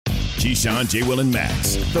Keyshawn, J. Will, and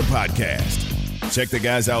Max, the podcast. Check the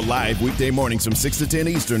guys out live weekday mornings from 6 to 10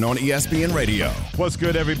 Eastern on ESPN Radio. What's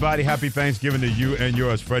good, everybody? Happy Thanksgiving to you and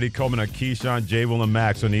yours. Freddie Coleman and Keyshawn, J. Will, and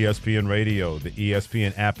Max on ESPN Radio, the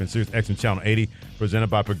ESPN app, and Sirius XM Channel 80, presented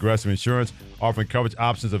by Progressive Insurance, offering coverage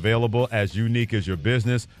options available as unique as your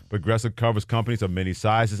business. Progressive covers companies of many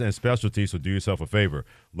sizes and specialties, so do yourself a favor.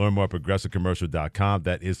 Learn more at ProgressiveCommercial.com.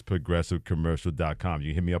 That is ProgressiveCommercial.com. You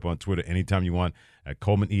can hit me up on Twitter anytime you want at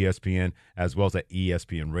Coleman ESPN, as well as at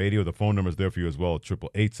ESPN Radio. The phone number is there for you as well,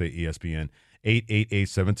 888-SAY-ESPN,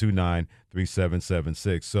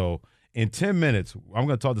 888-729-3776. So in 10 minutes, I'm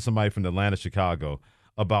going to talk to somebody from Atlanta, Chicago,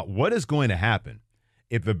 about what is going to happen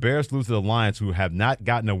if the Bears lose to the Lions, who have not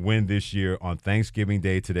gotten a win this year, on Thanksgiving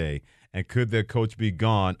Day today, and could their coach be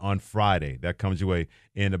gone on Friday? That comes your way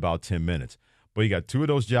in about 10 minutes. But you got two of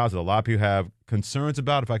those jobs that a lot of people have concerns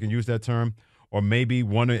about, if I can use that term, or maybe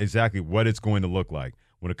wondering exactly what it's going to look like.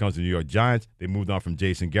 When it comes to the New York Giants, they moved on from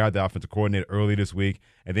Jason Garrett, the offensive coordinator, early this week.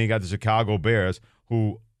 And then you got the Chicago Bears,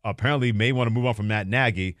 who apparently may want to move on from Matt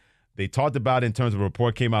Nagy. They talked about it in terms of a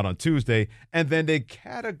report came out on Tuesday, and then they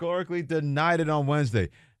categorically denied it on Wednesday.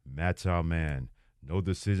 Matt's our man. No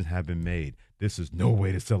decisions have been made. This is no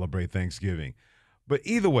way to celebrate Thanksgiving. But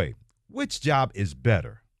either way, which job is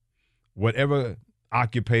better? Whatever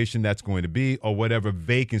occupation that's going to be, or whatever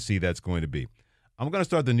vacancy that's going to be. I'm going to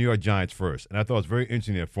start the New York Giants first, and I thought it was very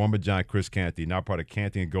interesting that former Giant Chris Canty, now part of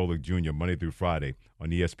Canty and Golick Jr., Monday through Friday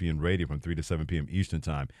on ESPN Radio from 3 to 7 p.m. Eastern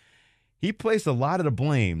Time, he placed a lot of the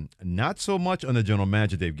blame not so much on the general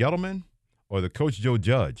manager, Dave Gettleman, or the coach, Joe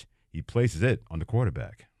Judge. He places it on the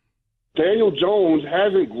quarterback. Daniel Jones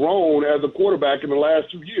hasn't grown as a quarterback in the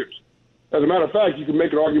last 2 years. As a matter of fact, you can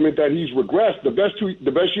make an argument that he's regressed. The best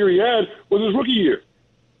year he had was his rookie year.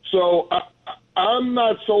 So I'm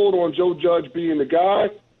not sold on Joe Judge being the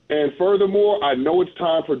guy. And furthermore, I know it's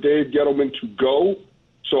time for Dave Gettleman to go.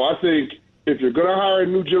 So I think if you're going to hire a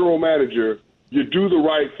new general manager, you do the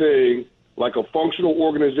right thing like a functional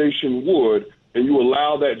organization would, and you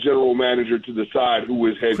allow that general manager to decide who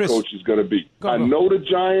his head coach is going to be. I know the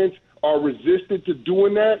Giants are resistant to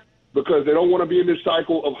doing that because they don't want to be in this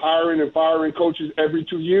cycle of hiring and firing coaches every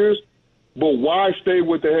 2 years. But why stay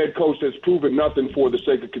with the head coach that's proven nothing for the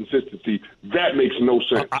sake of consistency? That makes no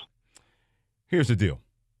sense. Here's the deal.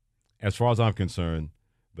 As far as I'm concerned,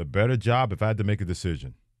 the better job, if I had to make a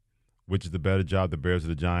decision, which is the better job, the Bears or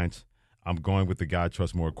the Giants, I'm going with the guy I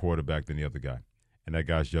trust more quarterback than the other guy, and that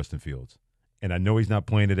guy's Justin Fields. And I know he's not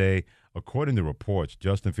playing today. According to reports,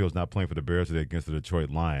 Justin Fields not playing for the Bears today against the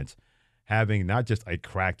Detroit Lions, having not just a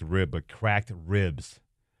cracked rib, but cracked ribs.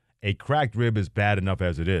 A cracked rib is bad enough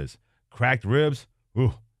as it is. Cracked ribs,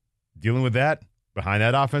 dealing with that behind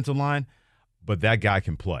that offensive line, but that guy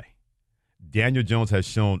can play. Daniel Jones has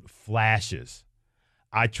shown flashes.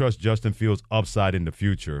 I trust Justin Fields' upside in the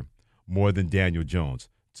future more than Daniel Jones.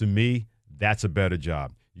 To me, that's a better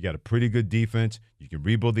job. You got a pretty good defense. You can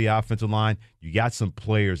rebuild the offensive line. You got some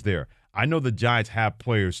players there. I know the Giants have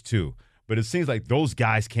players too, but it seems like those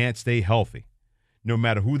guys can't stay healthy. No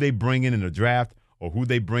matter who they bring in the draft or who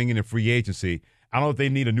they bring in free agency, I don't know if they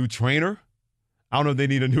need a new trainer. I don't know if they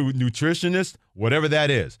need a new nutritionist, whatever that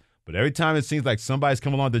is. But every time it seems like somebody's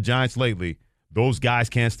come along the Giants lately, those guys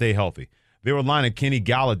can't stay healthy. They were lining Kenny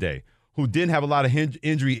Galladay, who didn't have a lot of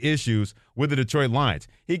injury issues with the Detroit Lions.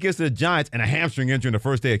 He gets to the Giants and a hamstring injury in the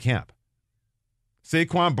first day of camp.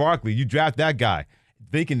 Saquon Barkley, you draft that guy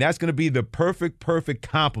thinking that's going to be the perfect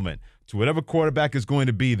complement to whatever quarterback is going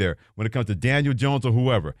to be there when it comes to Daniel Jones or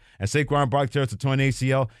whoever. And Saquon Barkley tears a torn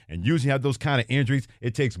ACL, and usually have those kind of injuries,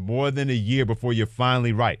 it takes more than a year before you're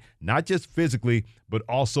finally right. Not just physically, but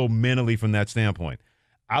also mentally from that standpoint.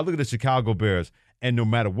 I look at the Chicago Bears, and no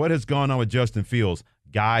matter what has gone on with Justin Fields,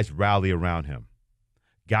 guys rally around him.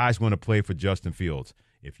 Guys want to play for Justin Fields.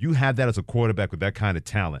 If you have that as a quarterback with that kind of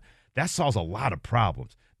talent, that solves a lot of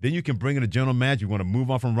problems. Then you can bring in a general manager. You want to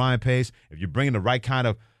move on from Ryan Pace. If you're bringing the right kind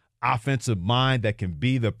of offensive mind that can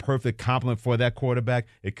be the perfect complement for that quarterback,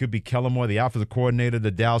 it could be Kellen Moore, the offensive coordinator of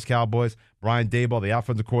the Dallas Cowboys, Brian Daboll, the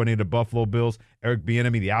offensive coordinator of the Buffalo Bills, Eric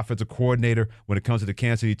Bieniemy, the offensive coordinator when it comes to the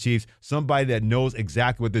Kansas City Chiefs, somebody that knows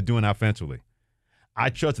exactly what they're doing offensively. I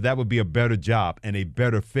trust that would be a better job and a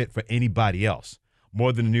better fit for anybody else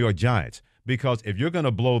more than the New York Giants. Because if you're going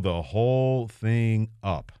to blow the whole thing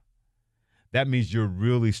up, that means you're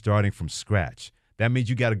really starting from scratch. That means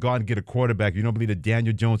you got to go out and get a quarterback. You don't believe that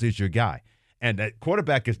Daniel Jones is your guy. And that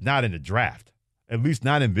quarterback is not in the draft, at least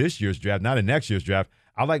not in this year's draft, not in next year's draft.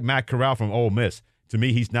 I like Matt Corral from Ole Miss. To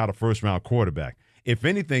me, he's not a first-round quarterback. If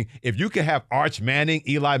anything, if you could have Arch Manning,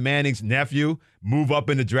 Eli Manning's nephew, move up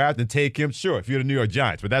in the draft and take him, sure, if you're the New York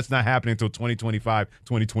Giants. But that's not happening until 2025,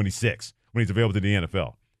 2026 when he's available to the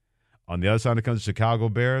NFL. On the other side, when it comes to Chicago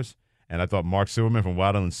Bears, and I thought Mark Silverman from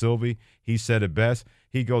Waddle and Sylvie, he said it best.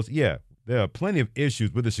 He goes, yeah, there are plenty of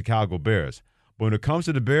issues with the Chicago Bears. But when it comes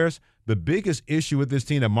to the Bears, the biggest issue with this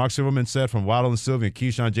team that Mark Silverman said from Waddle and Sylvie and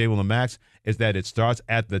Keyshawn, J. Will, and Max is that it starts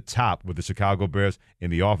at the top with the Chicago Bears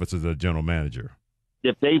in the office of the general manager.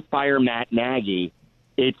 If they fire Matt Nagy,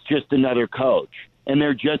 it's just another coach. And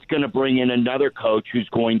they're just going to bring in another coach who's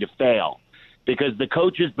going to fail. Because the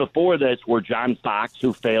coaches before this were John Fox,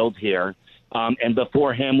 who failed here, and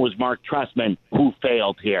before him was Mark Trestman, who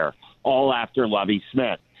failed here, all after Lovie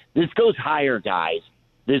Smith. This goes higher, guys.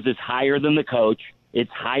 This is higher than the coach.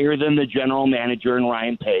 It's higher than the general manager and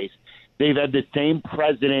Ryan Pace. They've had the same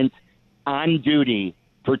president on duty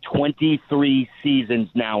for 23 seasons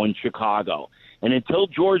now in Chicago. And until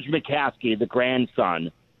George McCaskey, the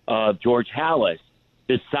grandson of George Halas,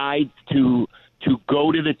 decides to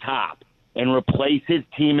go to the top and replace his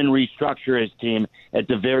team and restructure his team at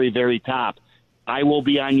the very, very top, I will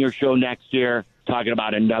be on your show next year talking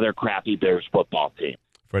about another crappy Bears football team.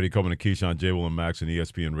 Freddie Coleman and Keyshawn, J. Will, and Max on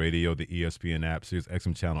ESPN Radio, the ESPN app, Sirius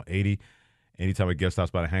XM Channel 80. Anytime a guest stops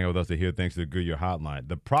by to hang out with us to hear thanks to the Goodyear Hotline.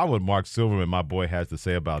 The problem with Mark Silverman, my boy, has to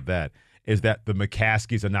say about that is that the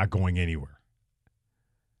McCaskies are not going anywhere.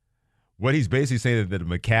 What he's basically saying is that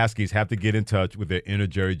the McCaskies have to get in touch with their inner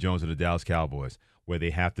Jerry Jones of the Dallas Cowboys, where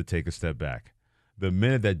they have to take a step back. The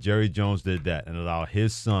minute that Jerry Jones did that and allowed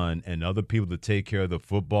his son and other people to take care of the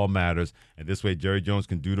football matters, and this way Jerry Jones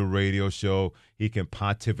can do the radio show, he can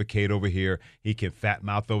pontificate over here, he can fat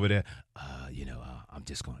mouth over there. I'm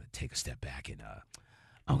just going to take a step back and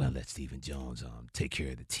I'm going to let Stephen Jones take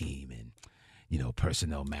care of the team, and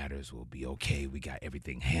personnel matters will be okay. We got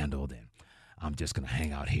everything handled, and I'm just going to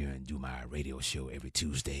hang out here and do my radio show every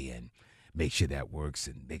Tuesday and make sure that works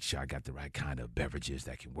and make sure I got the right kind of beverages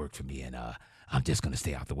that can work for me, and I'm just going to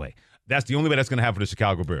stay out the way. That's the only way that's going to happen for the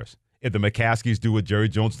Chicago Bears. If the McCaskies do what Jerry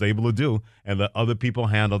Jones is able to do and let other people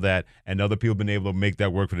handle that, and other people have been able to make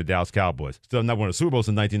that work for the Dallas Cowboys. Still not won a Super Bowl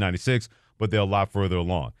since 1996, but they're a lot further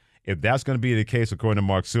along. If that's going to be the case, according to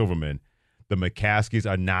Mark Silverman, the McCaskies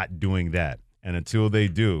are not doing that. And until they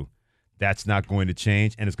do, that's not going to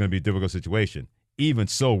change, and it's going to be a difficult situation. Even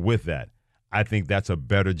so, with that, I think that's a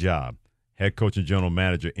better job, head coach and general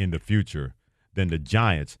manager in the future, than the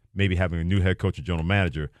Giants maybe having a new head coach and general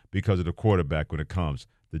manager because of the quarterback when it comes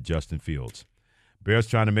to Justin Fields. Bears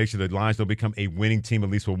trying to make sure the Lions don't become a winning team at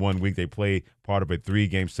least for 1 week. They play part of a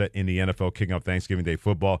 3-game set in the NFL, kicking off Thanksgiving Day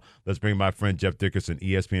football. Let's bring my friend Jeff Dickerson,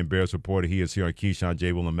 ESPN Bears reporter. He is here on Keyshawn,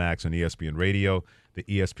 J. Will, and Max on ESPN Radio, the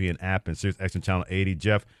ESPN app, and Sirius XM Channel 80.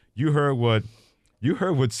 Jeff, you heard what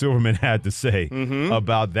Silverman had to say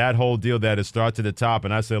about that whole deal, that it starts at the top.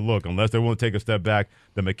 And I said, look, unless they want to take a step back,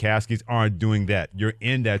 the McCaskies aren't doing that. You're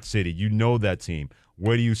in that city. You know that team.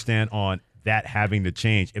 Where do you stand on that having to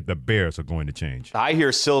change if the Bears are going to change? I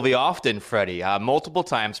hear Sylvie often, Freddie. Multiple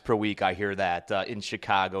times per week I hear that in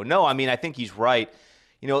Chicago. No, I mean, I think he's right.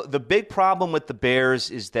 The big problem with the Bears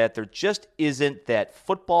is that there just isn't that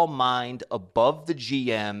football mind above the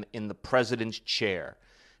GM in the president's chair.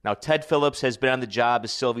 Now, Ted Phillips has been on the job,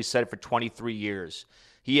 as Sylvie said, for 23 years.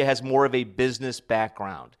 He has more of a business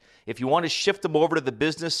background. If you want to shift him over to the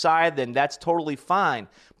business side, then that's totally fine.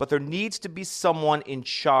 But there needs to be someone in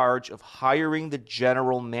charge of hiring the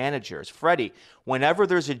general managers. Freddie, whenever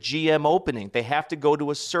there's a GM opening, they have to go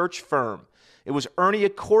to a search firm. It was Ernie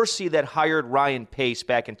Accorsi that hired Ryan Pace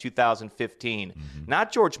back in 2015.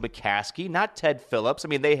 Not George McCaskey, not Ted Phillips. I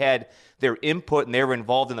mean, they had their input and they were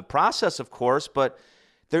involved in the process, of course, but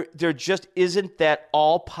there just isn't that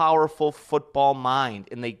all-powerful football mind,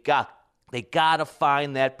 and they got to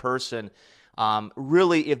find that person.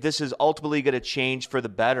 Really, if this is ultimately going to change for the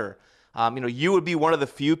better, you would be one of the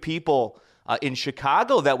few people in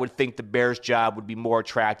Chicago that would think the Bears' job would be more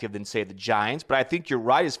attractive than, say, the Giants. But I think you're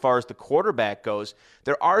right as far as the quarterback goes.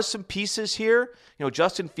 There are some pieces here.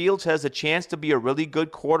 Justin Fields has a chance to be a really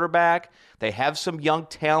good quarterback. They have some young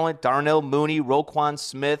talent: Darnell Mooney, Roquan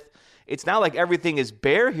Smith. It's not like everything is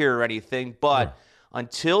bare here or anything, but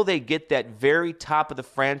until they get that very top of the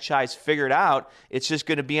franchise figured out, it's just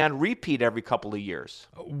going to be on repeat every couple of years.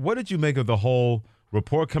 What did you make of the whole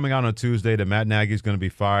report coming out on Tuesday that Matt Nagy is going to be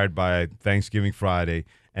fired by Thanksgiving Friday,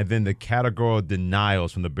 and then the categorical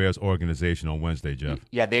denials from the Bears organization on Wednesday, Jeff?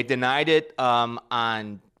 Yeah, they denied it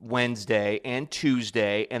on Wednesday and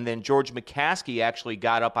Tuesday, and then George McCaskey actually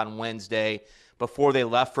got up on Wednesday before they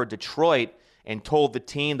left for Detroit and told the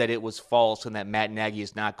team that it was false and that Matt Nagy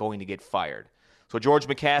is not going to get fired. So George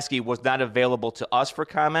McCaskey was not available to us for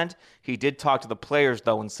comment. He did talk to the players,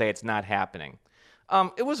 though, and say it's not happening.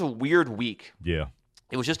 It was a weird week. Yeah.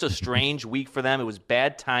 It was just a strange week for them. It was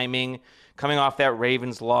bad timing coming off that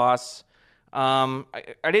Ravens loss. I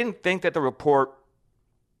didn't think that the report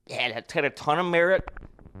had a ton of merit.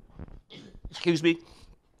 Excuse me.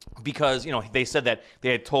 Because, they said that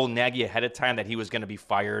they had told Nagy ahead of time that he was going to be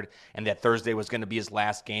fired and that Thursday was going to be his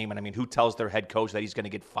last game. And, I mean, who tells their head coach that he's going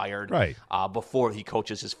to get fired before he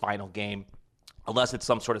coaches his final game, unless it's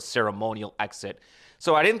some sort of ceremonial exit.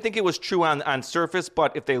 So I didn't think it was true on surface,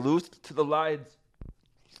 but if they lose to the Lions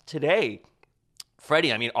today,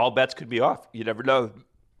 Freddie, I mean, all bets could be off. You never know.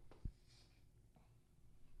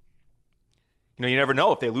 You never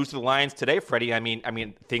know if they lose to the Lions today, Freddie. I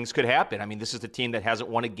mean, things could happen. I mean, this is the team that hasn't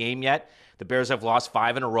won a game yet. The Bears have lost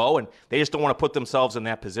 5 in a row, and they just don't want to put themselves in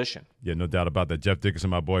that position. Yeah, no doubt about that. Jeff Dickerson,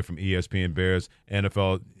 my boy from ESPN Bears,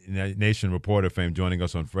 NFL Nation reporter fame, joining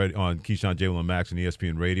us on Keyshawn, J. Will, and Max on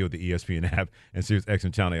ESPN Radio, the ESPN app, and Sirius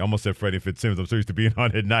XM channel. I almost said Freddie Fitzsimmons. I'm so used to being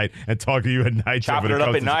on at night and talking to you at night. Chopping it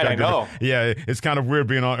up at night, I know. Yeah, it's kind of weird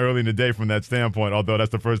being on early in the day from that standpoint, although that's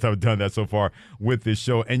the first time I've done that so far with this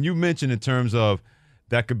show. And you mentioned in terms of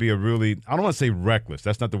that could be a really, I don't want to say reckless.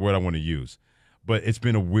 That's not the word I want to use. But it's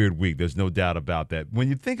been a weird week. There's no doubt about that. When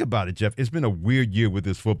you think about it, Jeff, it's been a weird year with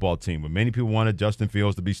this football team. When many people wanted Justin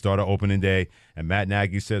Fields to be starter opening day, and Matt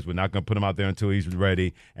Nagy says we're not going to put him out there until he's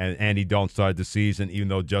ready, and Andy Dalton started the season, even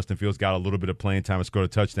though Justin Fields got a little bit of playing time and scored a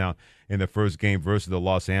touchdown in the first game versus the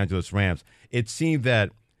Los Angeles Rams. It seemed that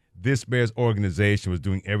this Bears organization was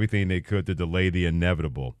doing everything they could to delay the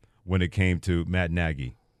inevitable when it came to Matt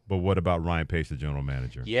Nagy. But what about Ryan Pace, the general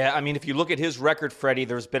manager? Yeah, I mean, if you look at his record, Freddie,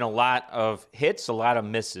 there's been a lot of hits, a lot of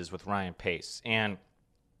misses with Ryan Pace. And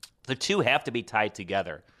the two have to be tied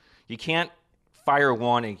together. You can't fire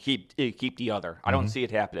one and keep the other. I don't see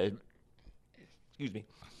it happening. Excuse me.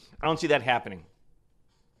 I don't see that happening.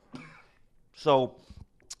 So,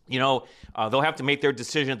 they'll have to make their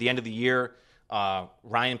decision at the end of the year.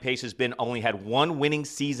 Ryan Pace has only had one winning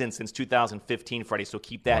season since 2015, Freddie, so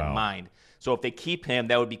keep that in mind. So if they keep him,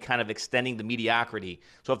 that would be kind of extending the mediocrity.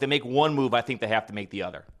 So if they make one move, I think they have to make the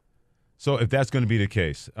other. So if that's going to be the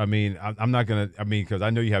case, I mean, I'm not going to, because I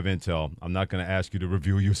know you have intel. I'm not going to ask you to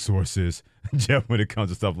reveal your sources, Jeff, when it comes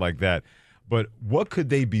to stuff like that. But what could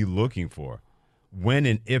they be looking for when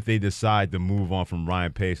and if they decide to move on from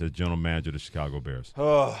Ryan Pace as general manager of the Chicago Bears?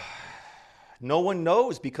 No one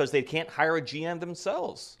knows because they can't hire a GM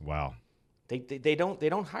themselves. Wow. They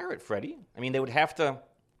don't hire it, Freddie. I mean, you would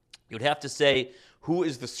have to say who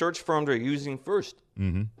is the search firm they're using first,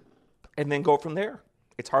 and then go from there.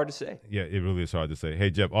 It's hard to say. Yeah, it really is hard to say. Hey,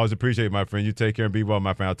 Jeff, always appreciate it, my friend. You take care and be well,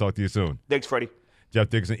 my friend. I'll talk to you soon. Thanks, Freddie. Jeff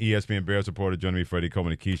Dickerson, ESPN Bears reporter, joining me, Freddie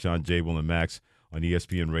Coleman, and Keyshawn, J. Will, and Max on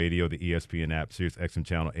ESPN Radio, the ESPN app, Sirius XM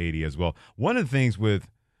Channel 80 as well. One of the things with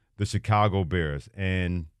the Chicago Bears,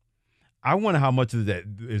 and I wonder how much of that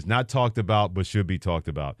is not talked about but should be talked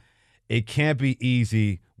about. It can't be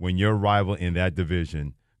easy when your rival in that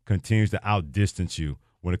division continues to outdistance you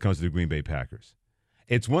when it comes to the Green Bay Packers.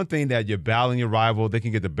 It's one thing that you're battling your rival. They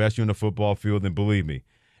can get the best you on the football field, and believe me,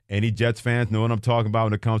 any Jets fans know what I'm talking about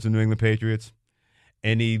when it comes to New England Patriots.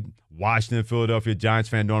 Any Washington, Philadelphia Giants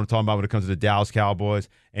fan know what I'm talking about when it comes to the Dallas Cowboys.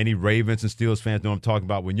 Any Ravens and Steelers fans know what I'm talking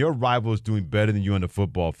about. When your rival is doing better than you on the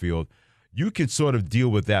football field, you can sort of deal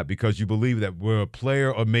with that because you believe that we're a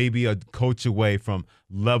player or maybe a coach away from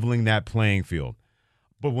leveling that playing field.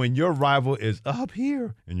 But when your rival is up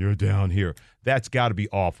here and you're down here, that's got to be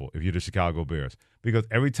awful if you're the Chicago Bears. Because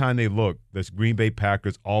every time they look, the Green Bay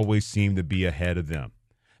Packers always seem to be ahead of them.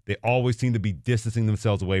 They always seem to be distancing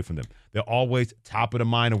themselves away from them. They're always top of the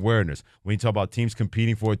mind awareness when you talk about teams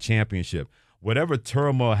competing for a championship. Whatever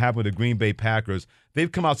turmoil happened with the Green Bay Packers,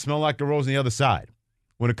 they've come out smelling like the rose on the other side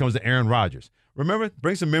when it comes to Aaron Rodgers. Remember?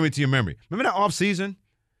 Bring some memory to your memory. Remember that offseason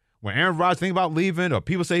when Aaron Rodgers think about leaving or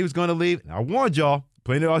people say he was going to leave? And I warned y'all,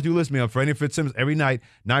 plenty of you listen to me on Freddie Fitzsimmons every night,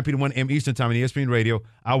 9 p. to 1 a.m. Eastern Time on ESPN Radio.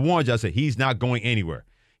 I warned you. I said he's not going anywhere.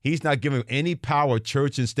 He's not giving any power,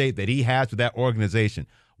 church and state, that he has with that organization.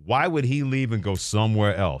 Why would he leave and go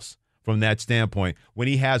somewhere else from that standpoint when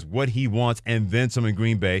he has what he wants and then some in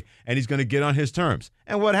Green Bay, and he's going to get on his terms?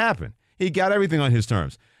 And what happened? He got everything on his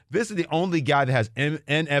terms. This is the only guy that has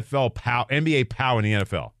NFL power, NBA power in the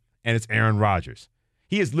NFL, and it's Aaron Rodgers.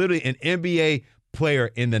 He is literally an NBA player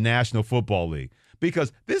in the National Football League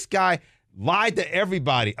because this guy lied to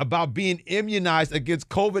everybody about being immunized against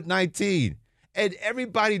COVID-19. And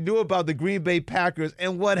everybody knew about the Green Bay Packers,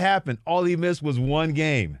 and what happened? All he missed was one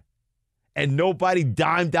game. And nobody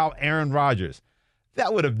dimed out Aaron Rodgers.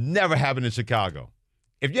 That would have never happened in Chicago.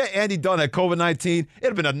 If you're Andy Dalton had COVID-19, it'd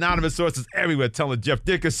have been anonymous sources everywhere telling Jeff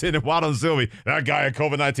Dickerson and Waddle and Sylvie, that guy had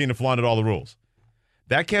COVID-19 and flaunted all the rules.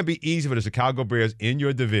 That can't be easy for the Chicago Bears in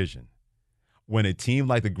your division when a team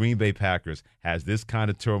like the Green Bay Packers has this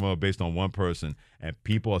kind of turmoil based on one person, and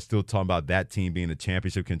people are still talking about that team being a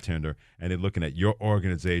championship contender, and they're looking at your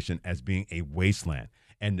organization as being a wasteland.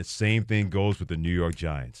 And the same thing goes with the New York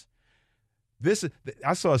Giants.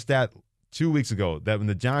 I saw a stat 2 weeks ago that when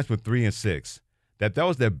the Giants were 3-6, that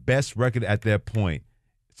was their best record at that point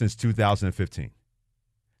since 2015.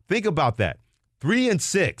 Think about that.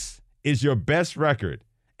 3-6 is your best record,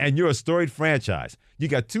 and you're a storied franchise. You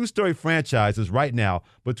got two storied franchises right now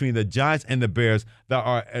between the Giants and the Bears that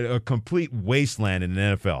are a complete wasteland in the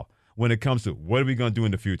NFL when it comes to what are we going to do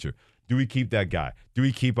in the future. Do we keep that guy? Do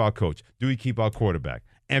we keep our coach? Do we keep our quarterback?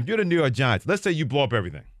 And if you're the New York Giants, let's say you blow up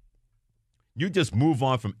everything. You just move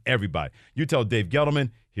on from everybody. You tell Dave Gettleman,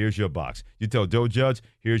 here's your box. You tell Joe Judge,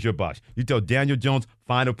 here's your box. You tell Daniel Jones,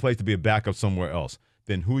 find a place to be a backup somewhere else.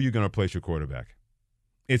 Then who are you going to replace your quarterback?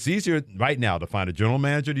 It's easier right now to find a general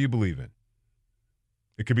manager that you believe in.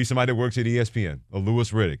 It could be somebody that works at ESPN, or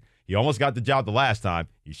Louis Riddick. He almost got the job the last time.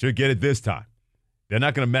 He should get it this time. They're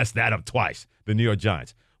not going to mess that up twice, the New York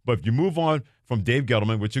Giants. But if you move on from Dave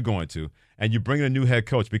Gettleman, which you're going to, and you bring in a new head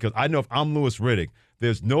coach, because I know if I'm Louis Riddick,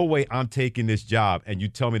 there's no way I'm taking this job and you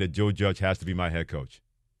tell me that Joe Judge has to be my head coach.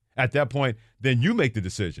 At that point, then you make the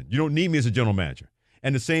decision. You don't need me as a general manager.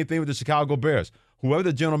 And the same thing with the Chicago Bears. Whoever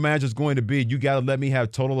the general manager is going to be, you got to let me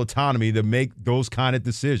have total autonomy to make those kind of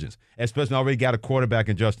decisions, especially when I already got a quarterback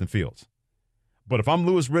in Justin Fields. But if I'm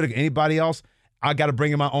Louis Riddick or anybody else, I got to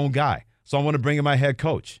bring in my own guy. So I want to bring in my head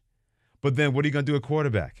coach. But then what are you going to do at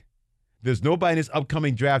quarterback? There's nobody in this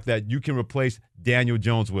upcoming draft that you can replace Daniel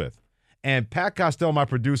Jones with. And Pat Costello, my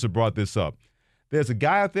producer, brought this up. There's a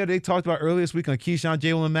guy out there they talked about earlier this week on Keyshawn,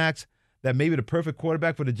 Jalen, and Max that may be the perfect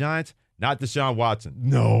quarterback for the Giants. Not Deshaun Watson.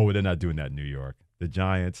 No, they're not doing that in New York. The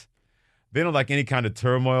Giants, they don't like any kind of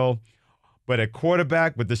turmoil. But at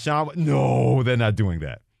quarterback with Deshaun, no, they're not doing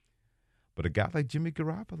that. But a guy like Jimmy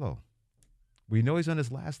Garoppolo, we know he's on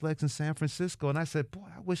his last legs in San Francisco. And I said, boy,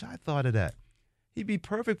 I wish I thought of that. He'd be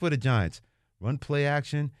perfect for the Giants. Run play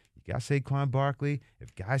action. You got Saquon Barkley.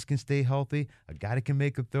 If guys can stay healthy, a guy that can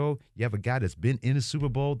make a throw. You have a guy that's been in a Super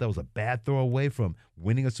Bowl that was a bad throw away from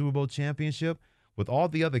winning a Super Bowl championship. With all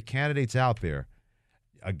the other candidates out there,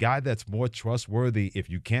 a guy that's more trustworthy, if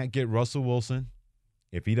you can't get Russell Wilson,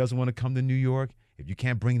 if he doesn't want to come to New York, if you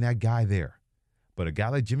can't bring that guy there. But a guy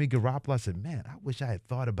like Jimmy Garoppolo, I said, man, I wish I had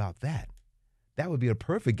thought about that. That would be a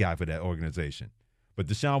perfect guy for that organization. But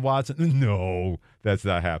Deshaun Watson, no, that's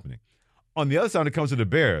not happening. On the other side, when it comes to the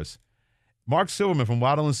Bears, Mark Silverman from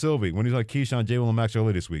Waddle and Sylvie, when he was on Keyshawn, Jalen, and Max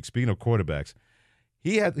earlier this week, speaking of quarterbacks,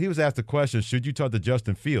 he was asked the question, should you talk to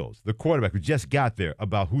Justin Fields, the quarterback who just got there,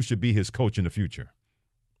 about who should be his coach in the future?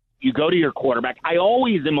 You go to your quarterback. I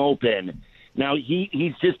always am open. Now,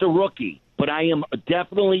 he's just a rookie, but I am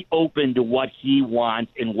definitely open to what he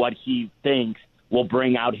wants and what he thinks will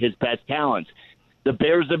bring out his best talents. The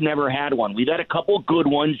Bears have never had one. We've had a couple of good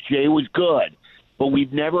ones. Jay was good, but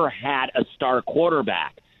we've never had a star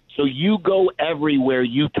quarterback. So you go everywhere,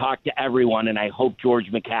 you talk to everyone, and I hope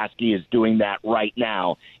George McCaskey is doing that right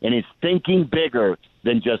now and is thinking bigger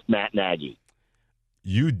than just Matt Nagy.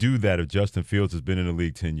 You do that if Justin Fields has been in the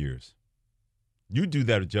league 10 years. You do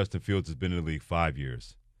that if Justin Fields has been in the league 5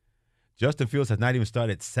 years. Justin Fields has not even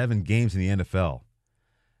started 7 games in the NFL.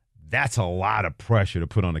 That's a lot of pressure to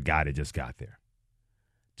put on a guy that just got there.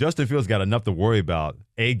 Justin Fields got enough to worry about,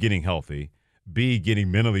 A, getting healthy, B,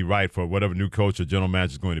 getting mentally right for whatever new coach or general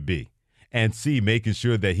manager is going to be, and C, making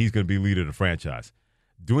sure that he's going to be leader of the franchise.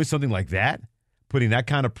 Doing something like that, putting that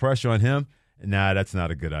kind of pressure on him, nah, that's not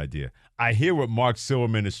a good idea. I hear what Mark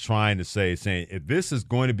Silverman is trying to say, saying if this is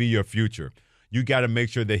going to be your future, you got to make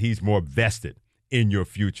sure that he's more vested in your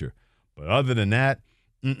future. But other than that,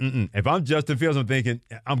 if I'm Justin Fields, I'm thinking,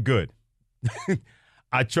 I'm good.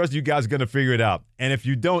 I trust you guys are going to figure it out. And if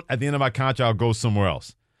you don't, at the end of my contract, I'll go somewhere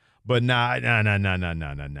else. But nah,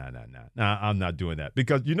 I'm not doing that.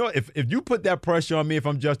 Because, you know, if you put that pressure on me, if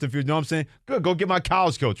I'm Justin Fields, you know what I'm saying? Good, go get my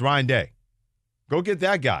college coach, Ryan Day. Go get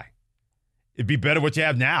that guy. It'd be better what you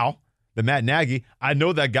have now than Matt Nagy. I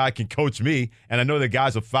know that guy can coach me, and I know that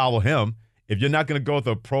guys will follow him. If you're not going to go with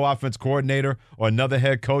a pro offense coordinator or another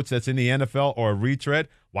head coach that's in the NFL or a retread,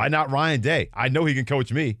 why not Ryan Day? I know he can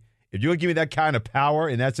coach me. If you're going to give me that kind of power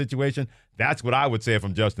in that situation, that's what I would say if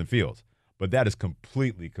I'm Justin Fields. But that is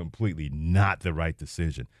completely not the right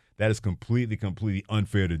decision. That is completely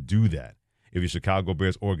unfair to do that if you're Chicago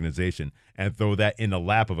Bears organization and throw that in the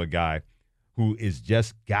lap of a guy who is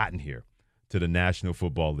just gotten here to the National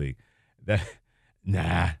Football League.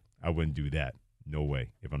 Nah, I wouldn't do that. No way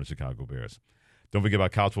if I'm the Chicago Bears. Don't forget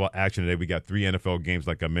about college football action today. We got 3 NFL games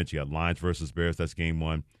like I mentioned. You got Lions versus Bears, that's game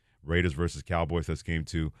 1. Raiders versus Cowboys, that's game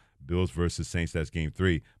 2. Bills versus Saints, that's game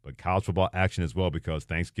 3. But college football action as well because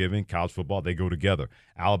Thanksgiving, college football, they go together.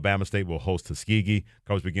 Alabama State will host Tuskegee.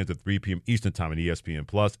 Coverage begins at 3 p.m. Eastern Time on ESPN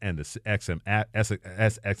Plus and the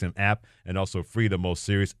SXM app, and also free to most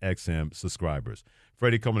Sirius XM subscribers.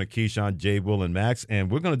 Freddie coming to Keyshawn, Jay, Will, and Max,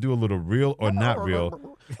 and we're going to do a little real or not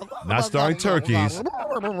real. Not starring turkeys.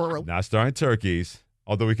 Not starring turkeys.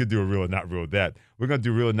 Although we could do a real or not real with that. We're going to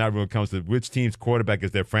do real or not real when it comes to which team's quarterback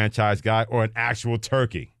is their franchise guy or an actual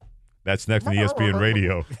turkey. That's next on ESPN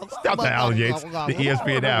Radio. Stop that, Alan Yates. The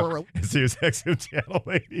ESPN app and Sirius XM Channel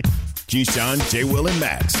 80. Keyshawn, J. Will, and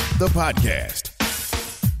Max, the podcast.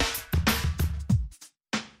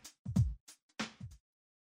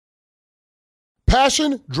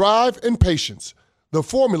 Passion, drive, and patience. The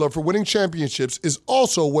formula for winning championships is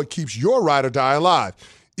also what keeps your ride or die alive.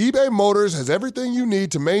 eBay Motors has everything you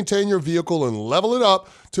need to maintain your vehicle and level it up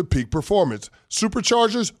to peak performance.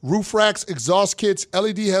 Superchargers, roof racks, exhaust kits,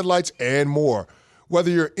 LED headlights, and more. Whether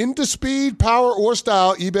you're into speed, power, or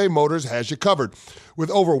style, eBay Motors has you covered. With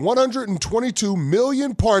over 122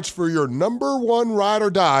 million parts for your number one ride or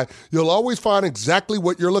die, you'll always find exactly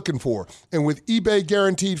what you're looking for. And with eBay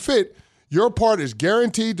Guaranteed Fit, your part is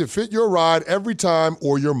guaranteed to fit your ride every time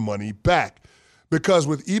or your money back. Because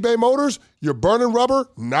with eBay Motors, you're burning rubber,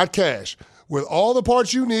 not cash. With all the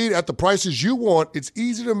parts you need at the prices you want, it's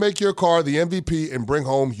easy to make your car the MVP and bring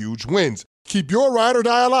home huge wins. Keep your ride or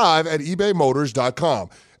die alive at ebaymotors.com.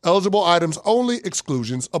 Eligible items only.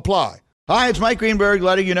 Exclusions apply. Hi, it's Mike Greenberg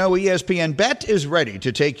letting you know ESPN Bet is ready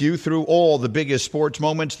to take you through all the biggest sports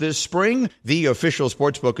moments this spring. The official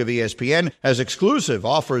sportsbook of ESPN has exclusive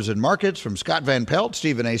offers and markets from Scott Van Pelt,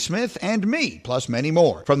 Stephen A. Smith, and me, plus many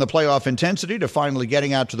more. From the playoff intensity to finally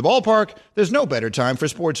getting out to the ballpark, there's no better time for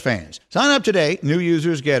sports fans. Sign up today. New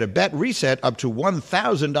users get a bet reset up to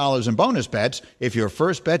 $1,000 in bonus bets if your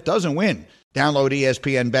first bet doesn't win. Download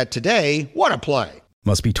ESPN Bet today. What a play.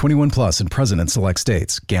 Must be 21 plus and present in select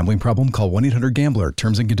states. Gambling problem? Call 1-800-GAMBLER.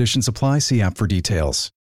 Terms and conditions apply. See app for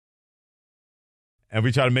details. And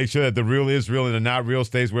we try to make sure that the real is real and the not real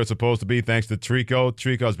stays where it's supposed to be thanks to Trico.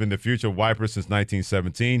 Trico has been the future wiper since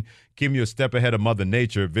 1917. Keeping you a step ahead of Mother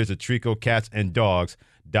Nature. Visit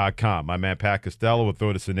TricoCatsAndDogs.com. My man Pat Costello will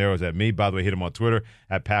throw the scenarios at me. By the way, hit him on Twitter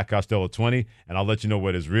at PatCostello20. And I'll let you know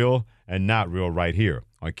what is real and not real right here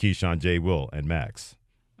on Keyshawn, J. Will, and Max.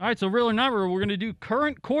 All right, so real or not real, we're going to do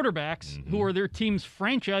current quarterbacks who are their team's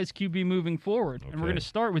franchise QB moving forward. Okay. And we're going to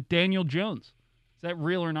start with Daniel Jones. Is that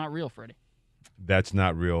real or not real, Freddie? That's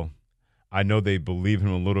not real. I know they believe him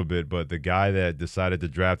a little bit, but the guy that decided to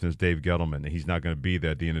draft him is Dave Gettleman, and he's not going to be there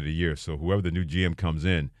at the end of the year. So whoever the new GM comes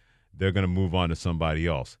in, they're going to move on to somebody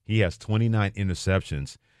else. He has 29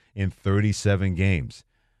 interceptions in 37 games.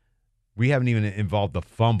 We haven't even involved the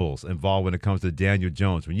fumbles involved when it comes to Daniel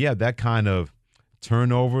Jones. When you have that kind of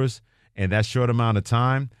turnovers and that short amount of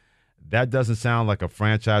time, that doesn't sound like a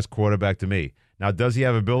franchise quarterback to me. Now, does he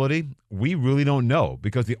have ability? We really don't know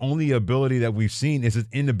because the only ability that we've seen is his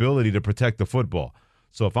inability to protect the football.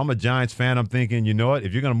 So if I'm a Giants fan, I'm thinking, you know what?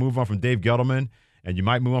 If you're going to move on from Dave Gettleman and you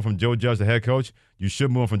might move on from Joe Judge, the head coach, you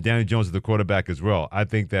should move on from Daniel Jones as the quarterback as well. I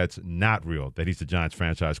think that's not real, that he's the Giants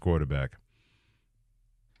franchise quarterback.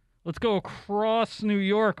 Let's go across New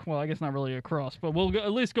York. Well, I guess not really across, but we'll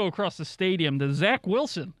at least go across the stadium to Zach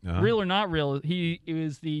Wilson. Real or not real, he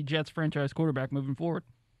is the Jets franchise quarterback moving forward.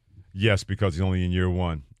 Yes, because he's only in year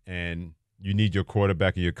one. And you need your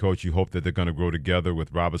quarterback and your coach. You hope that they're going to grow together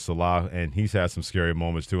with Robert Saleh. And he's had some scary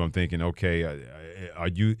moments, too. I'm thinking, okay,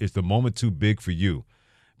 is the moment too big for you,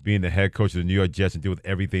 being the head coach of the New York Jets and deal with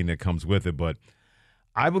everything that comes with it? But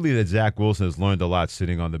I believe that Zach Wilson has learned a lot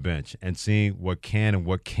sitting on the bench and seeing what can and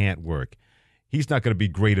what can't work. He's not going to be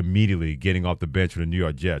great immediately getting off the bench for the New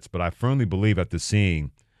York Jets, but I firmly believe after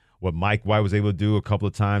seeing what Mike White was able to do a couple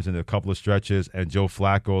of times in a couple of stretches and Joe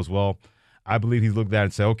Flacco as well, I believe he's looked at it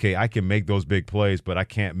and said, okay, I can make those big plays, but I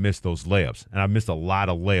can't miss those layups. And I've missed a lot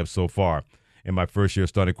of layups so far in my first year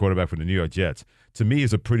starting quarterback for the New York Jets. To me,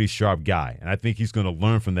 he's a pretty sharp guy, and I think he's going to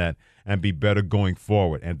learn from that and be better going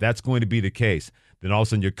forward. And that's going to be the case. Then all of a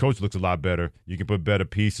sudden your coach looks a lot better. You can put better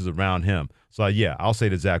pieces around him. So, yeah, I'll say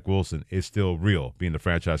that Zach Wilson is still real, being the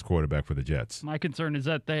franchise quarterback for the Jets. My concern is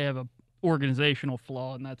that they have an organizational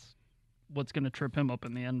flaw, and that's what's going to trip him up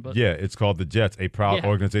in the end. But yeah, it's called the Jets, a proud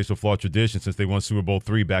organizational flaw tradition since they won Super Bowl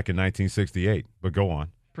III back in 1968. But go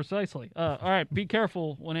on. Precisely. All right, be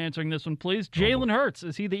careful when answering this one, please. Jalen Hurts,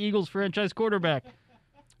 is he the Eagles franchise quarterback?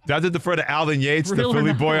 Did I defer to Alden Yates, the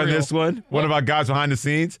Philly boy, on this one? One of our guys behind the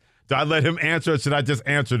scenes. Do I let him answer, or should I just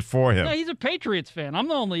answer it for him? No, he's a Patriots fan. I'm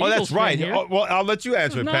the only Oh, Eagles that's right. fan here. Well, I'll let you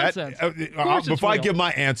answer it, Pat. Before I give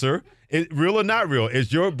my answer, real or not real,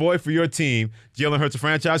 is your boy for your team, Jalen Hurts, a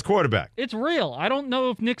franchise quarterback? It's real. I don't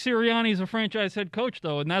know if Nick Sirianni is a franchise head coach,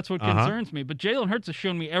 though, and that's what concerns me. But Jalen Hurts has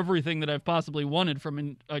shown me everything that I've possibly wanted from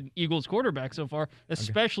an Eagles quarterback so far,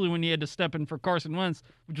 especially when he had to step in for Carson Wentz,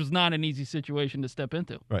 which was not an easy situation to step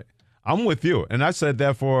into. Right. I'm with you. And I said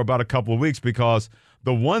that for about a couple of weeks because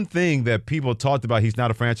the one thing that people talked about, he's not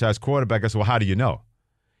a franchise quarterback. I said, well, how do you know?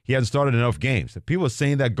 He hasn't started enough games. People are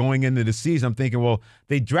saying that going into the season. I'm thinking, well,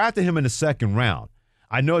 they drafted him in the second round.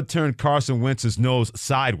 I know it turned Carson Wentz's nose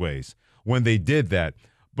sideways when they did that,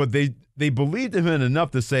 but they believed in him enough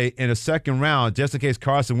to say in a second round, just in case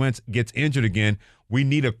Carson Wentz gets injured again, we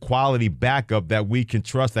need a quality backup that we can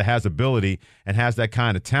trust that has ability and has that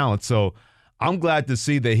kind of talent. So I'm glad to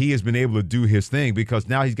see that he has been able to do his thing because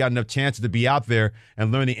now he's got enough chances to be out there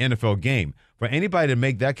and learn the NFL game. For anybody to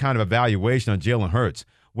make that kind of evaluation on Jalen Hurts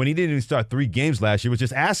when he didn't even start 3 games last year was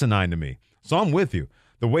just asinine to me. So I'm with you.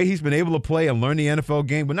 The way he's been able to play and learn the NFL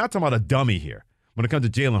game, we're not talking about a dummy here when it comes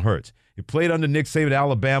to Jalen Hurts. He played under Nick Saban at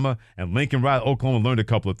Alabama and Lincoln Riley at Oklahoma and learned a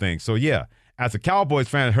couple of things. So, yeah, as a Cowboys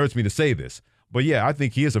fan, it hurts me to say this. But, yeah, I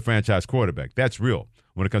think he is a franchise quarterback. That's real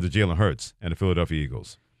when it comes to Jalen Hurts and the Philadelphia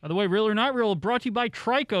Eagles. By the way, Real or Not Real, brought to you by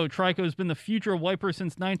Trico. Trico has been the future of wipers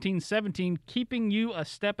since 1917, keeping you a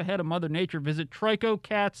step ahead of Mother Nature. Visit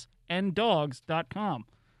TricoCatsAndDogs.com.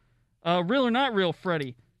 Real or Not Real,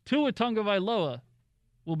 Freddie, Tua Tagovailoa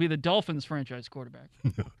will be the Dolphins' franchise quarterback.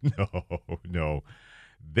 No.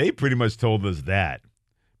 They pretty much told us that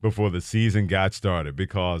before the season got started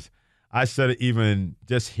because I said it even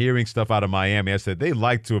just hearing stuff out of Miami. I said they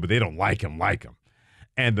like Tua, but they don't like him.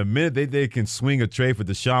 And the minute they can swing a trade for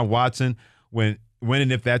Deshaun Watson, when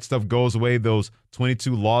and if that stuff goes away, those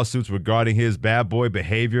 22 lawsuits regarding his bad boy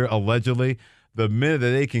behavior, allegedly, the minute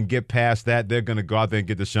that they can get past that, they're going to go out there and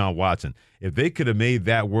get Deshaun Watson. If they could have made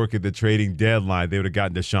that work at the trading deadline, they would have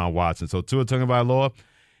gotten Deshaun Watson. So Tua Tagovailoa,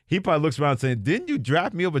 he probably looks around saying, didn't you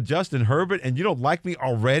draft me over Justin Herbert and you don't like me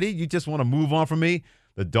already? You just want to move on from me?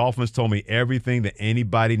 The Dolphins told me everything that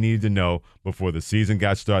anybody needed to know before the season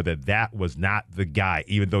got started, that was not the guy,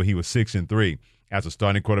 even though he was 6-3 as a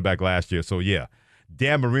starting quarterback last year. So, yeah,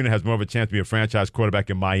 Dan Marino has more of a chance to be a franchise quarterback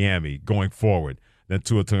in Miami going forward than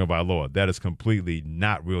Tua Tagovailoa. That is completely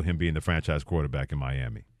not real, him being the franchise quarterback in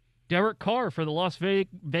Miami. Derek Carr for the Las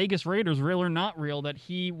Vegas Raiders, real or not real, that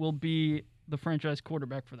he will be the franchise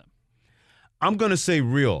quarterback for them? I'm going to say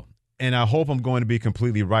real, and I hope I'm going to be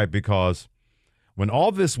completely right because when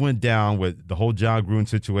all this went down with the whole John Gruden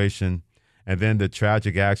situation and then the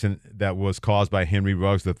tragic accident that was caused by Henry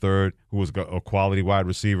Ruggs III, who was a quality wide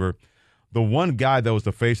receiver, the one guy that was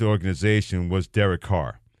the face of the organization was Derek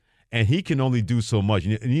Carr. And he can only do so much.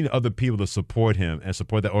 You need other people to support him and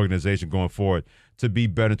support that organization going forward to be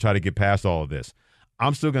better and try to get past all of this.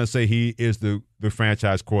 I'm still going to say he is the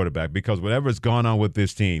franchise quarterback because whatever has gone on with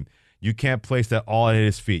this team, you can't place that all at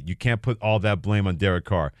his feet. You can't put all that blame on Derek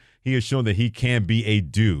Carr. He has shown that he can be a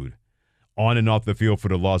dude on and off the field for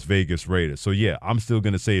the Las Vegas Raiders. So, yeah, I'm still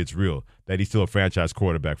going to say it's real that he's still a franchise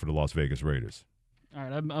quarterback for the Las Vegas Raiders. All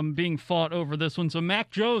right, I'm being fought over this one. So,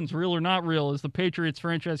 Mac Jones, real or not real, is the Patriots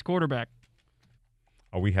franchise quarterback.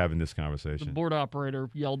 Are we having this conversation? The board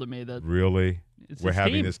operator yelled at me that. Really? We're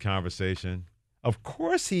having this conversation? Of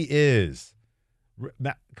course he is.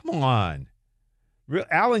 Come on.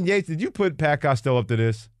 Alan Yates, did you put Pat Costello up to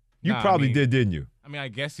this? You probably did, didn't you? I mean, I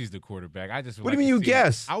guess he's the quarterback. What do you mean you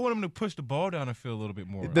guess? I want him to push the ball down the field a little bit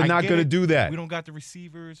more. They're not going to do that. We don't got the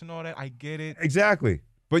receivers and all that. I get it. Exactly.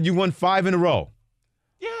 But you won 5 in a row.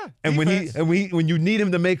 Yeah. And when you need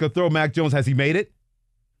him to make a throw, Mac Jones, has he made it?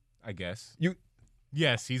 I guess.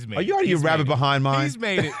 Yes, he's made it. Are you already a rabbit behind mine? He's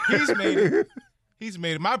made it. He's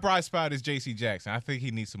made it. My bright spot is J.C. Jackson. I think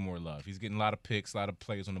he needs some more love. He's getting a lot of picks, a lot of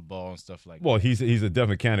plays on the ball and stuff like that. Well, he's a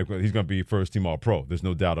definite candidate. He's going to be first-team All-Pro. There's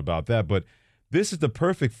no doubt about that. But this is the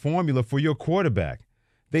perfect formula for your quarterback.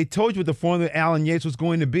 They told you what the formula Alan Yates was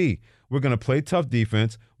going to be. We're going to play tough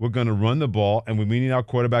defense. We're going to run the ball. And when we need our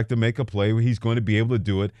quarterback to make a play, he's going to be able to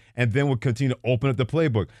do it. And then we'll continue to open up the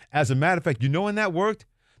playbook. As a matter of fact, you know when that worked?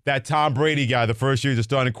 That Tom Brady guy, the first year he's a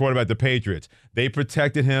starting quarterback, the Patriots. They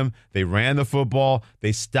protected him. They ran the football.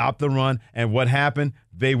 They stopped the run. And what happened?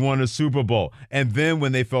 They won a Super Bowl. And then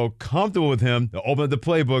when they felt comfortable with him to open up the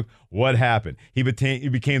playbook, what happened? He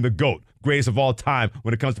became the GOAT, greatest of all time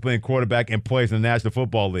when it comes to playing quarterback and plays in the National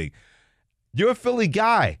Football League. You're a Philly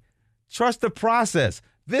guy. Trust the process.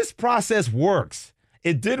 This process works.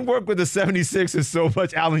 It didn't work with the 76ers so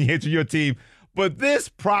much, Alan Yates, and your team. But this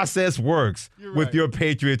process works with your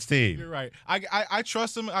Patriots team. You're right. I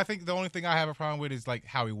trust him. I think the only thing I have a problem with is like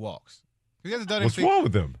how he walks. He hasn't done What's anything. wrong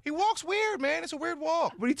with him? He walks weird, man. It's a weird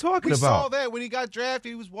walk. What are you talking we about? saw that when he got drafted.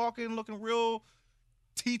 He was walking, looking real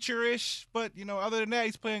teacher-ish. But, other than that,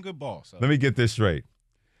 he's playing good ball. So. Let me get this straight.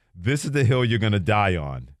 This is the hill you're going to die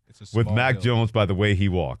on with Mac hill. Jones by the way he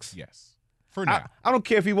walks. Yes. For now. I don't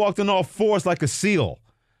care if he walked on all fours like a seal.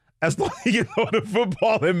 As long as you know the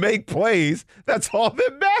football and make plays, that's all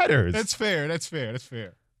that matters. That's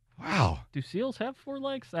fair. Wow. Do seals have 4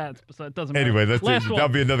 legs? That doesn't matter. Anyway, that'll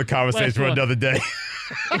be another conversation for another day.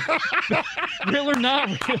 Real or not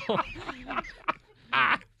real?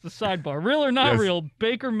 It's a sidebar. Real or not real,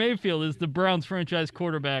 Baker Mayfield is the Browns franchise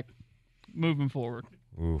quarterback moving forward.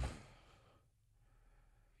 Oof.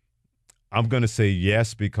 I'm going to say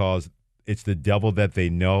yes because it's the devil that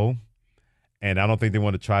they know, and I don't think they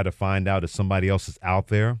want to try to find out if somebody else is out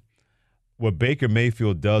there. What Baker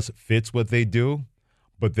Mayfield does fits what they do,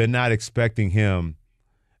 but they're not expecting him,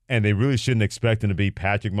 and they really shouldn't expect him to be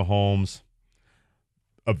Patrick Mahomes,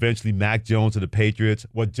 eventually Mac Jones of the Patriots,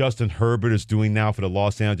 what Justin Herbert is doing now for the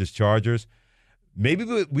Los Angeles Chargers. Maybe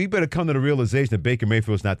we better come to the realization that Baker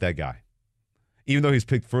Mayfield is not that guy. Even though he's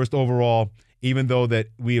picked first overall, even though that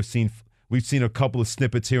we've seen a couple of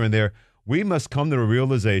snippets here and there, we must come to the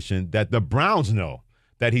realization that the Browns know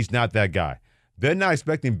that he's not that guy. They're not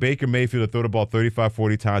expecting Baker Mayfield to throw the ball 35,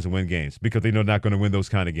 40 times and win games because they know they're not going to win those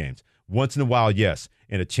kind of games. Once in a while, yes.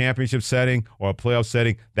 In a championship setting or a playoff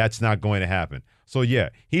setting, that's not going to happen. So, yeah,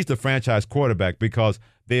 he's the franchise quarterback because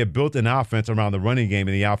they have built an offense around the running game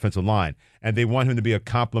and the offensive line, and they want him to be a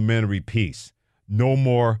complementary piece. No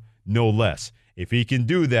more, no less. If he can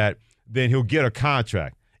do that, then he'll get a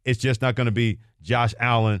contract. It's just not going to be Josh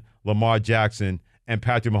Allen, Lamar Jackson, and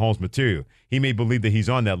Patrick Mahomes material. He may believe that he's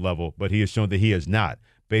on that level, but he has shown that he is not,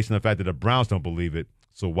 based on the fact that the Browns don't believe it.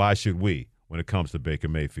 So why should we when it comes to Baker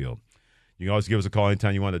Mayfield? You can always give us a call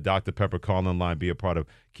anytime you want. The Dr. Pepper call-in line. Be a part of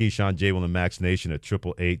Keyshawn, J. Will, and Max Nation at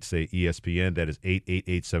 888-SAY-ESPN. That is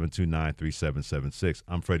 888-729-3776.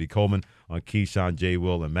 I'm Freddie Coleman on Keyshawn, J.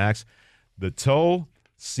 Will, and Max. The toe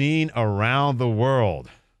seen around the world.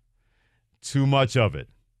 Too much of it.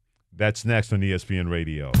 That's next on ESPN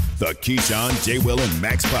Radio. The Keyshawn, J. Will, and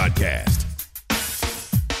Max Podcast.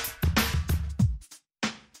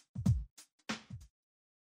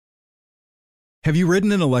 Have you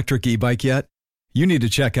ridden an electric e-bike yet? You need to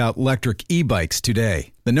check out Electric E-Bikes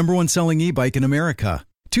today, the #1 selling e-bike in America.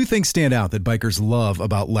 2 things stand out that bikers love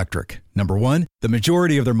about Electric. Number 1, the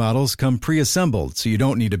majority of their models come pre-assembled, so you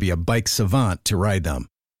don't need to be a bike savant to ride them.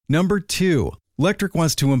 Number 2, Electric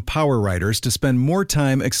wants to empower riders to spend more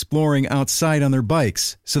time exploring outside on their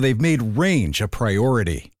bikes, so they've made range a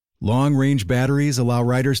priority. Long-range batteries allow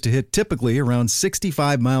riders to hit typically around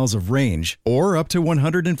 65 miles of range or up to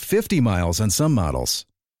 150 miles on some models.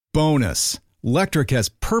 Bonus, Electric has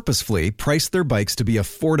purposefully priced their bikes to be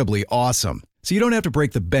affordably awesome, so you don't have to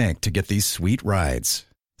break the bank to get these sweet rides.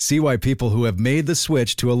 See why people who have made the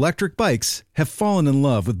switch to electric bikes have fallen in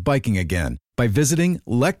love with biking again by visiting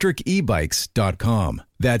lectricebikes.com.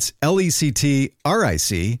 That's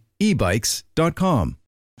LECTRIC ebikes.com.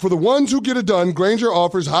 For the ones who get it done, Grainger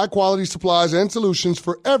offers high-quality supplies and solutions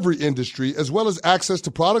for every industry, as well as access to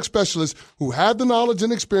product specialists who have the knowledge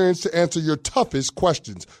and experience to answer your toughest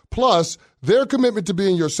questions. Plus, their commitment to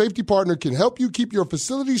being your safety partner can help you keep your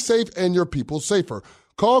facility safe and your people safer.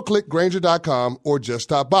 Call, click Grainger.com, or just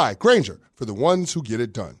stop by. Grainger, for the ones who get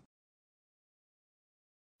it done.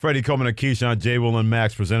 Freddie Coleman and Keyshawn, J. Will, and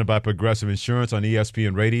Max, presented by Progressive Insurance on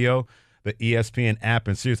ESPN Radio, the ESPN app,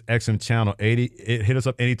 and Sirius XM Channel 80. Hit us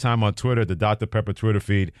up anytime on Twitter at the Dr. Pepper Twitter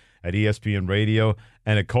feed at ESPN Radio,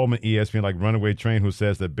 and at Coleman ESPN, like Runaway Train, who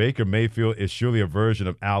says that Baker Mayfield is surely a version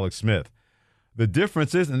of Alex Smith. The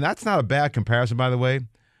difference is, and that's not a bad comparison, by the way,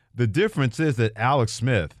 the difference is that Alex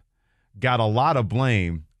Smith got a lot of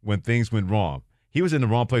blame when things went wrong. He was in the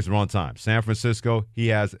wrong place at the wrong time. San Francisco, he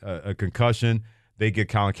has a concussion. They get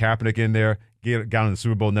Colin Kaepernick in there, got in the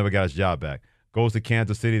Super Bowl, never got his job back. Goes to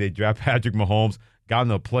Kansas City. They draft Patrick Mahomes, got in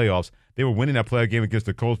the playoffs. They were winning that playoff game against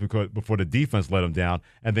the Colts before the defense let them down,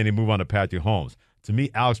 and then they move on to Patrick Mahomes. To me,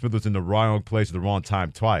 Alex Smith was in the wrong place at the wrong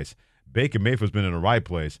time twice. Baker Mayfield's been in the right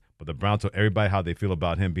place, but the Browns told everybody how they feel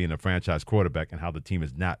about him being a franchise quarterback and how the team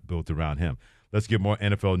is not built around him. Let's get more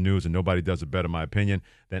NFL news, and nobody does it better, in my opinion,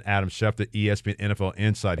 than Adam Schefter, ESPN NFL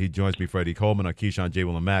Insight. He joins me, Freddie Coleman, on Keyshawn, J.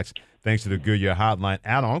 Will, and Max. Thanks to the Goodyear Hotline.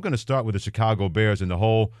 Adam, I'm going to start with the Chicago Bears and the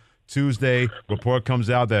whole Tuesday report comes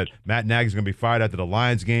out that Matt Nagy is going to be fired after the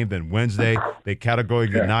Lions game. Then Wednesday, they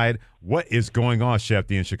categorically denied. What is going on,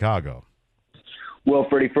 Schefter, in Chicago? Well,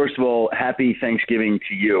 Freddie, first of all, happy Thanksgiving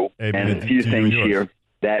to you. Hey, and a few things here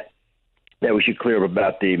that we should clear up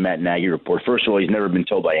about the Matt Nagy report. First of all, he's never been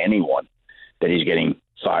told by anyone that he's getting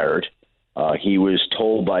fired. He was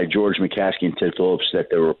told by George McCaskey and Ted Phillips that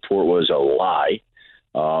the report was a lie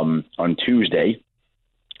on Tuesday.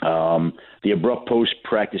 The abrupt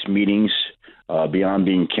post-practice meetings, beyond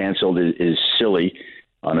being canceled, is silly.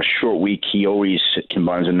 On a short week, he always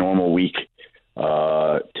combines a normal week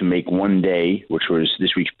to make one day, which was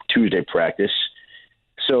this week's Tuesday practice.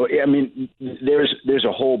 So, I mean, there's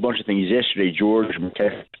a whole bunch of things. Yesterday, George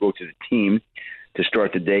McCaskey spoke to the team to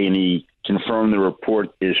start the day, and he confirmed the report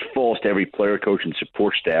is false to every player, coach, and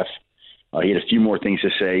support staff. He had a few more things to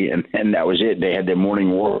say, and that was it. They had their morning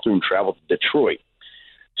walkthrough and traveled to Detroit.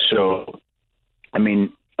 So, I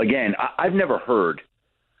mean, again, I've never heard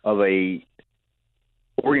of a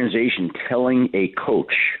organization telling a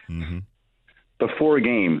coach before a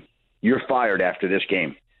game, you're fired after this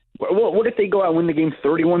game. Well, what if they go out and win the game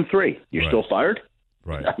 31-3? You're still fired?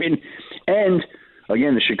 Right. I mean, and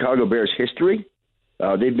again, the Chicago Bears history,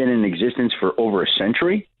 they've been in existence for over a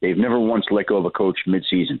century. They've never once let go of a coach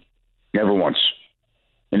midseason. Never once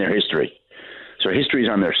in their history. So history's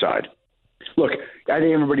on their side. Look, I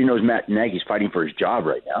think everybody knows Matt Nagy's fighting for his job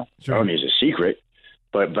right now. Sure. I don't think it's a secret,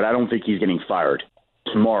 but I don't think he's getting fired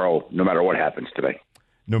tomorrow, no matter what happens today.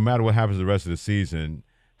 No matter what happens the rest of the season,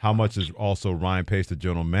 how much is also Ryan Pace, the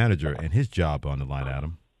general manager, and his job on the line,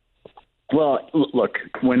 Adam? Well, look,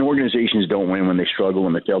 when organizations don't win, when they struggle,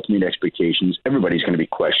 when they fail to meet expectations, everybody's going to be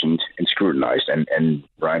questioned and scrutinized, and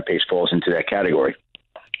Ryan Pace falls into that category.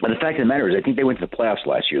 But the fact of the matter is, I think they went to the playoffs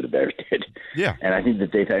last year, the Bears did. Yeah. And I think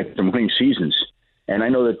that they've had some winning seasons. And I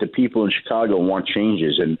know that the people in Chicago want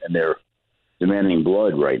changes, and they're demanding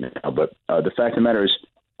blood right now. But the fact of the matter is,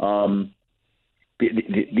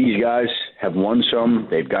 these guys have won some.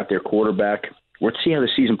 They've got their quarterback. Let's see how the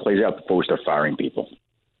season plays out before we start firing people.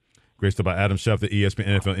 Great stuff by Adam Schefter,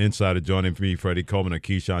 ESPN NFL Insider, joining me, Freddie Coleman, and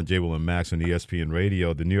Keyshawn, J-Will, and Max on ESPN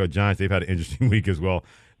Radio. The New York Giants, they've had an interesting week as well.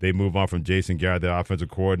 They move on from Jason Garrett, their offensive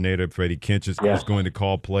coordinator. Freddie Kinch is going to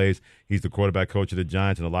call plays. He's the quarterback coach of the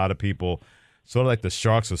Giants, and a lot of people, sort of like the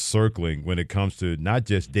sharks are circling when it comes to not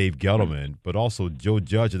just Dave Gettleman, but also Joe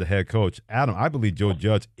Judge as the head coach. Adam, I believe Joe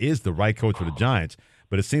Judge is the right coach for the Giants,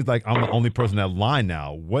 but it seems like I'm the only person in that line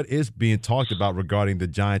now. What is being talked about regarding the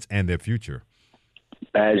Giants and their future?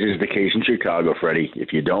 As is the case in Chicago, Freddie,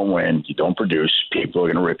 if you don't win, you don't produce, people are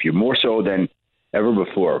going to rip you more so than ever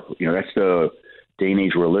before. You know, that's the day and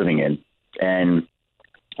age we're living in. And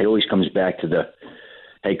it always comes back to the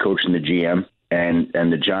head coach and the GM. And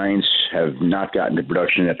the Giants have not gotten the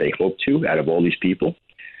production that they hoped to out of all these people.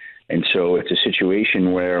 And so it's a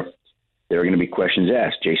situation where there are going to be questions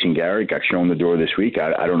asked. Jason Garrett got shown the door this week.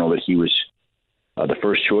 I don't know that he was the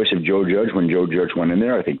first choice of Joe Judge when Joe Judge went in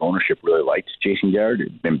there. I think ownership really liked Jason Garrett.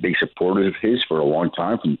 They've been big supporters of his for a long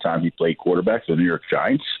time, from the time he played quarterback for the New York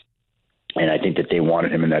Giants. And I think that they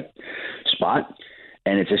wanted him in that spot.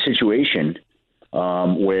 And it's a situation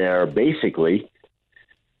where basically,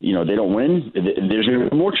 you know, they don't win. There's going to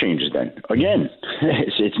be more changes then. Again,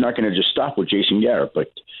 it's not going to just stop with Jason Garrett.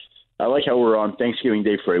 But I like how we're on Thanksgiving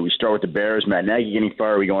Day, Freddie. We start with the Bears, Matt Nagy getting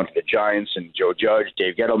fired. We go on to the Giants and Joe Judge,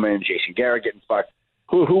 Dave Gettleman, Jason Garrett getting fired.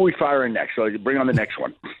 Who are we firing next? So bring on the next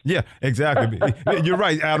one. Yeah, exactly. You're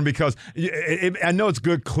right, Adam, because I know it's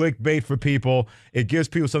good clickbait for people. It gives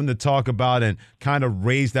people something to talk about and kind of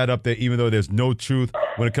raise that up there, even though there's no truth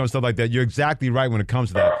when it comes to stuff like that. You're exactly right when it comes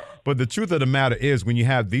to that. But the truth of the matter is, when you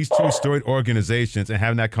have these two storied organizations and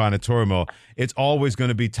having that kind of turmoil, it's always going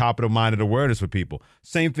to be top of the mind and awareness for people.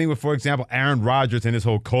 Same thing with, for example, Aaron Rodgers and his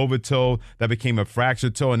whole COVID toe that became a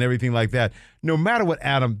fractured toe and everything like that. No matter what,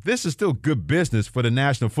 Adam, this is still good business for the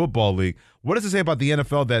National Football League. What does it say about the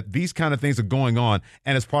NFL that these kind of things are going on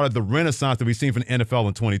and it's part of the renaissance that we've seen from the NFL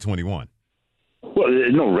in 2021? Well,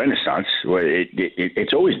 there's no renaissance.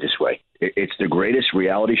 It's always this way. It's the greatest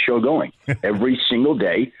reality show going. Every single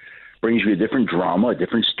day brings you a different drama, a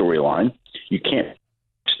different storyline. You can't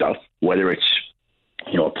stuff, whether it's,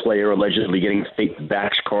 you know, a player allegedly getting a fake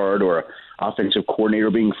backs card, or an offensive coordinator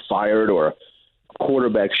being fired, or a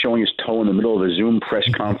quarterback showing his toe in the middle of a Zoom press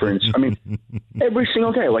conference. I mean, every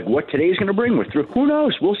single day, like what today's going to bring with through, who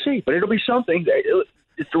knows? We'll see, but it'll be something.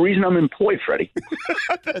 It's the reason I'm employed, Freddie.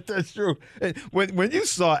 That's true. When you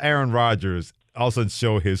saw Aaron Rodgers all of a sudden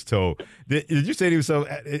show his toe, did you say to yourself,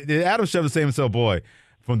 did Adam Schefter say to himself, boy,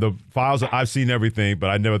 from the files, I've seen everything,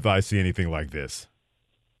 but I never thought I'd see anything like this?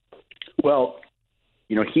 Well,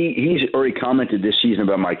 you know, he's already commented this season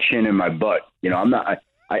about my chin and my butt. You know,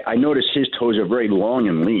 I noticed his toes are very long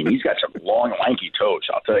and lean. He's got some long, lanky toes,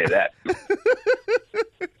 I'll tell you that.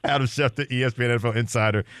 Adam Schefter, ESPN NFL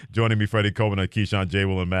Insider, joining me, Freddie Coleman and Keyshawn, J.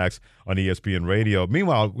 Will, and Max on ESPN Radio.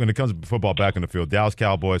 Meanwhile, when it comes to football back on the field, Dallas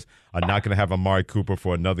Cowboys are not going to have Amari Cooper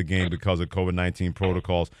for another game because of COVID-19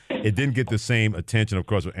 protocols. It didn't get the same attention, of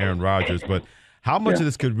course, with Aaron Rodgers, but how much of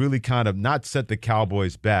this could really kind of not set the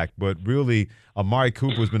Cowboys back, but really Amari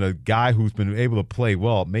Cooper has been a guy who's been able to play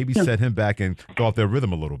well, maybe set him back and go off their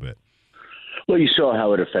rhythm a little bit? Well, you saw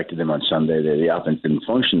how it affected them on Sunday. The offense didn't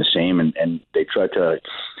function the same, and they tried to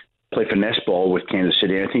play finesse ball with Kansas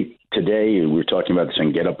City. And I think today, we were talking about this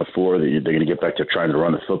on Get Up before, that they're going to get back to trying to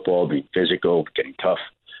run the football, be physical, getting tough.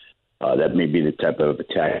 That may be the type of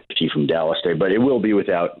attack you see from Dallas today, but it will be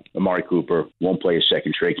without Amari Cooper. Won't play his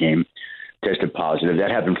second straight game. Tested positive.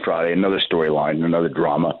 That happened Friday. Another storyline, another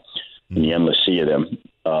drama in the endless sea of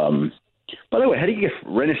them. By the way, how do you get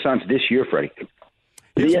renaissance this year, Freddie?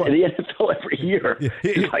 The NFL every year.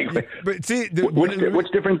 But see, what's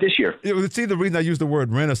different this year? See, the reason I use the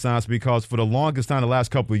word renaissance, because for the longest time, the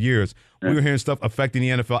last couple of years, we were hearing stuff affecting the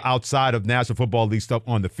NFL outside of National Football League stuff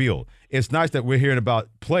on the field. It's nice that we're hearing about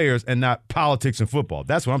players and not politics in football.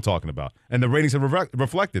 That's what I'm talking about. And the ratings have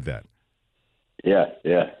reflected that. Yeah.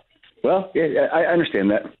 Well, yeah, I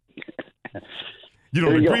understand that. You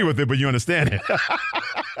don't agree with it, but you understand it.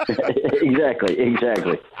 Exactly.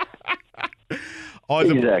 Exactly.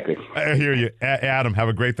 I hear you. Adam, have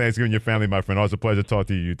a great Thanksgiving with your family, my friend. Always a pleasure to talk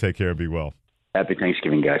to you. You take care and be well. Happy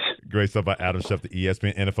Thanksgiving, guys. Great stuff by Adam Schefter,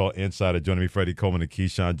 ESPN NFL Insider, joining me, Freddie Coleman and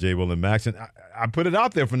Keyshawn, J. Will, and Max. And I put it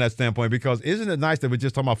out there from that standpoint because isn't it nice that we're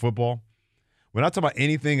just talking about football? We're not talking about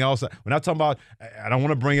anything else. We're not talking about, I don't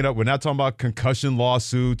want to bring it up, we're not talking about concussion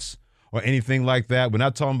lawsuits or anything like that. We're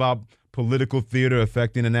not talking about political theater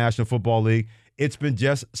affecting the National Football League. It's been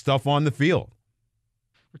just stuff on the field.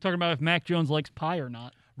 We're talking about if Mac Jones likes pie or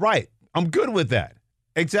not. Right. I'm good with that.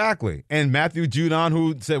 Exactly. And Matthew Judon,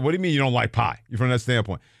 who said, what do you mean you don't like pie? From that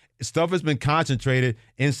standpoint. Stuff has been concentrated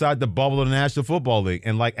inside the bubble of the National Football League.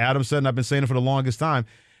 And like Adam said, and I've been saying it for the longest time,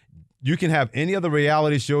 you can have any other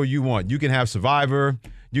reality show you want. You can have Survivor.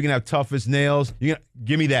 You can have Tough as Nails. Give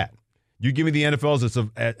me that. You give me the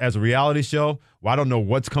NFL as a reality show. Well, I don't know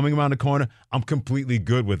what's coming around the corner. I'm completely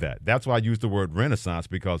good with that. That's why I use the word renaissance,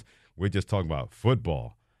 because we're just talking about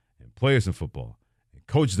football and players in football and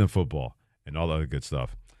coaches in football and all the other good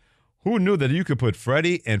stuff. Who knew that you could put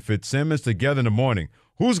Freddie and Fitzsimmons together in the morning?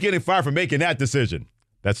 Who's getting fired for making that decision?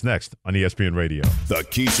 That's next on ESPN Radio. The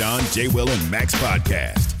Keyshawn, J. Will, and Max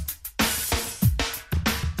Podcast.